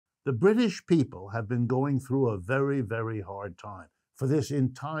The British people have been going through a very, very hard time for this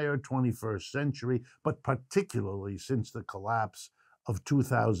entire 21st century, but particularly since the collapse of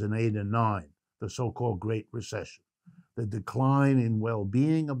 2008 and 9, the so-called Great Recession. The decline in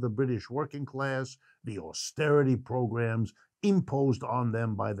well-being of the British working class, the austerity programs imposed on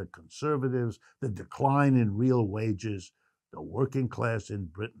them by the Conservatives, the decline in real wages. The working class in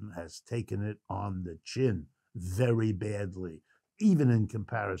Britain has taken it on the chin very badly, even in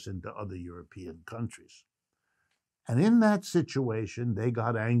comparison to other European countries. And in that situation, they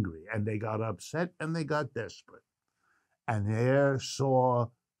got angry and they got upset and they got desperate. And there saw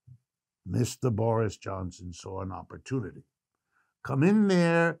Mr. Boris Johnson saw an opportunity. Come in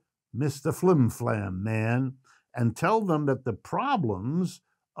there, Mr. Flim-flam man, and tell them that the problems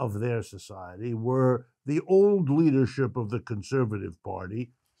of their society were the old leadership of the Conservative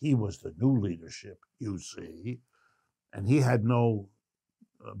Party. He was the new leadership, you see, and he had no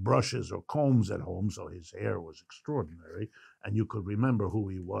brushes or combs at home, so his hair was extraordinary, and you could remember who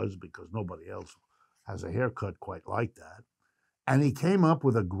he was because nobody else has a haircut quite like that. And he came up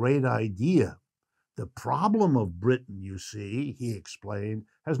with a great idea. The problem of Britain, you see, he explained,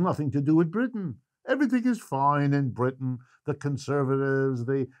 has nothing to do with Britain. Everything is fine in Britain. The Conservatives,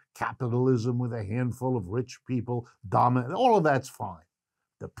 the capitalism with a handful of rich people, dominant, all of that's fine.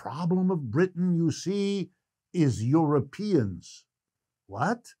 The problem of Britain, you see, is Europeans.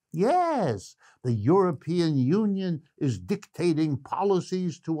 What? Yes, the European Union is dictating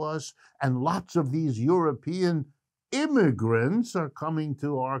policies to us, and lots of these European immigrants are coming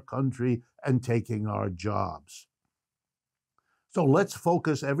to our country and taking our jobs. So let's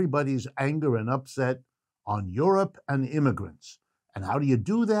focus everybody's anger and upset on Europe and immigrants. And how do you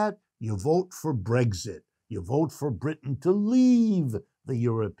do that? You vote for Brexit. You vote for Britain to leave the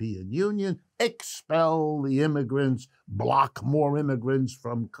European Union, expel the immigrants, block more immigrants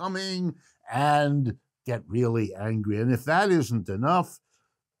from coming, and get really angry. And if that isn't enough,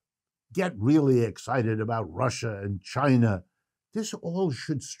 get really excited about Russia and China. This all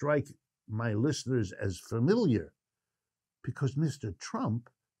should strike my listeners as familiar because Mr. Trump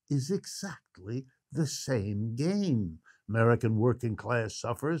is exactly the same game. American working class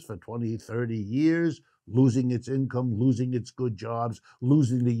suffers for 20, 30 years, losing its income, losing its good jobs,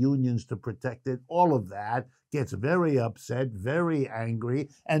 losing the unions to protect it. All of that gets very upset, very angry,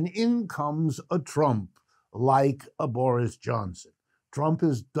 and in comes a Trump like a Boris Johnson. Trump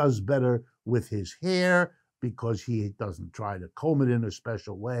does better with his hair because he doesn't try to comb it in a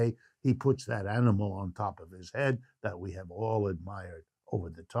special way. He puts that animal on top of his head that we have all admired over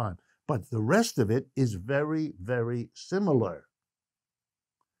the time. But the rest of it is very, very similar.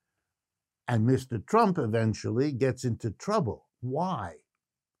 And Mr. Trump eventually gets into trouble. Why?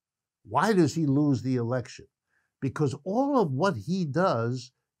 Why does he lose the election? Because all of what he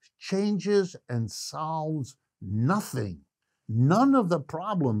does changes and solves nothing. None of the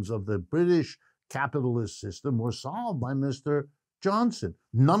problems of the British capitalist system were solved by Mr. Johnson.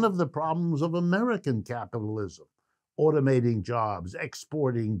 None of the problems of American capitalism, automating jobs,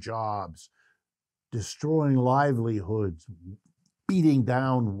 exporting jobs, destroying livelihoods, beating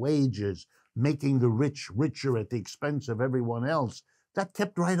down wages, making the rich richer at the expense of everyone else. That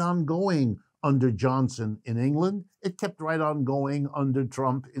kept right on going under Johnson in England. It kept right on going under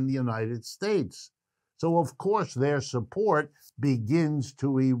Trump in the United States. So, of course, their support begins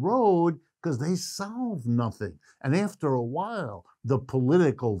to erode because they solve nothing. And after a while, the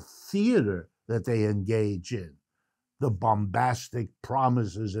political theater that they engage in, the bombastic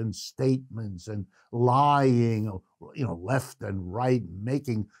promises and statements and lying, left and right,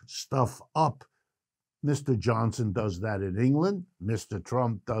 making stuff up. Mr. Johnson does that in England. Mr.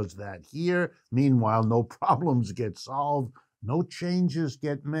 Trump does that here. Meanwhile, no problems get solved. No changes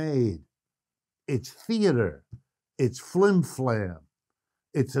get made. It's theater. It's flim-flam.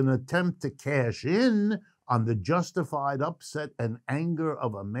 It's an attempt to cash in on the justified upset and anger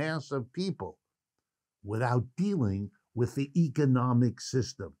of a mass of people without dealing with the economic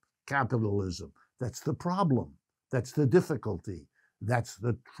system, capitalism. That's the problem. That's the difficulty. That's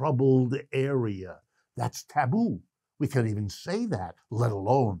the troubled area. That's taboo. We can't even say that, let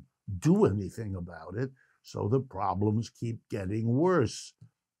alone do anything about it. So the problems keep getting worse.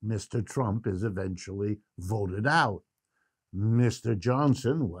 Mr. Trump is eventually voted out. Mr.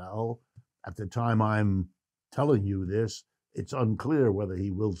 Johnson, well, at the time I'm telling you this, it's unclear whether he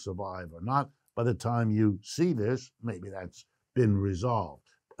will survive or not. By the time you see this, maybe that's been resolved.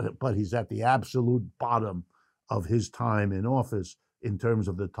 But he's at the absolute bottom of his time in office in terms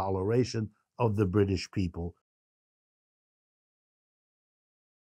of the toleration of the British people